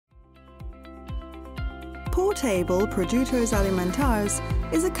Porttable Produtos Alimentares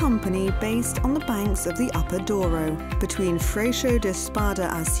is a company based on the banks of the Upper Douro, between Freixo de Espada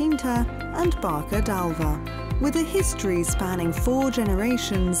à Cinta and Barca d'Alva. With a history spanning 4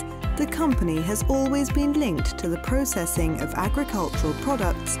 generations, the company has always been linked to the processing of agricultural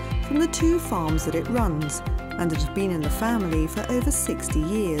products from the 2 farms that it runs, and that have been in the family for over 60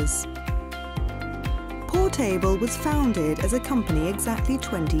 years. Porttable was founded as a company exactly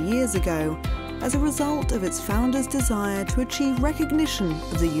 20 years ago, as a result of its founder's desire to achieve recognition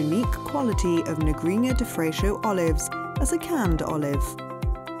of the unique quality of Negrinha de Freixo olives as a canned olive.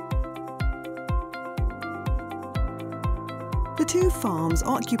 The 2 farms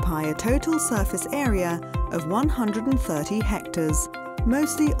occupy a total surface area of 130 hectares,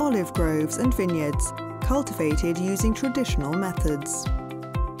 mostly olive groves and vineyards, cultivated using traditional methods.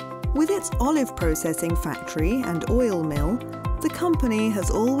 With its olive processing factory and oil mill, the company has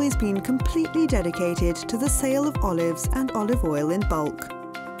always been completely dedicated to the sale of olives and olive oil in bulk.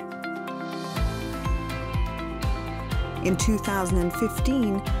 In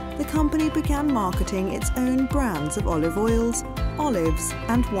 2015, the company began marketing its own brands of olive oils, olives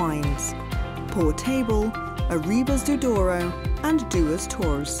and wines: Porttable, Arribas do Douro and Duas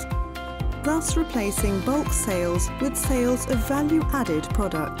Torres, thus replacing bulk sales with sales of value-added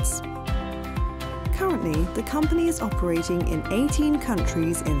products. Currently, the company is operating in 18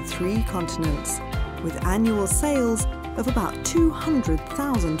 countries in 3 continents, with annual sales of about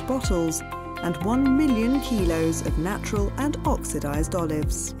 200,000 bottles and 1 million kilos of natural and oxidized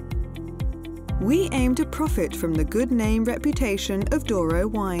olives. We aim to profit from the good name reputation of Douro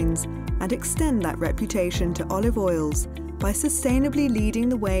wines and extend that reputation to olive oils by sustainably leading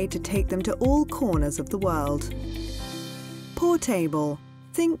the way to take them to all corners of the world. Porttable.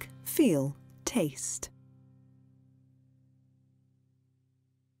 Think, feel, taste.